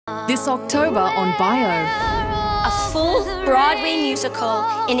This October on BIO. A full Broadway musical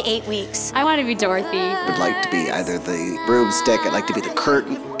in 8 weeks. I want to be Dorothy. I'd like to be either the broomstick, I'd like to be the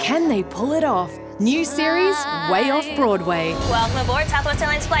curtain. Can they pull it off? New series, Way Off Broadway. Welcome aboard Southwest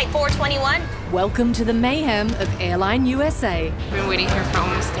Airlines Flight 421. Welcome to the mayhem of Airline USA. I've been waiting here for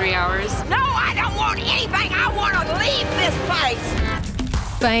almost 3 hours. No, I don't want anything. I want to leave this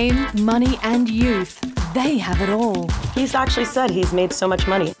place. Fame, money, and youth. They have it all. He's actually said he's made so much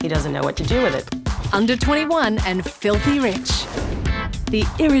money, he doesn't know what to do with it. Under 21 and filthy rich. The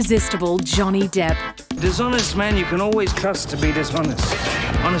irresistible Johnny Depp. Dishonest man you can always trust to be dishonest.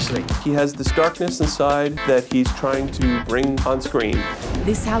 Honestly. He has this darkness inside that he's trying to bring on screen.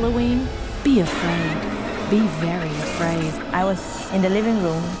 This Halloween, be afraid. Be very afraid. I was in the living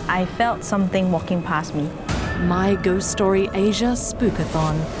room. I felt something walking past me. My Ghost Story Asia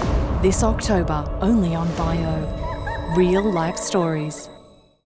Spookathon. This October, only on BIO. Real life stories.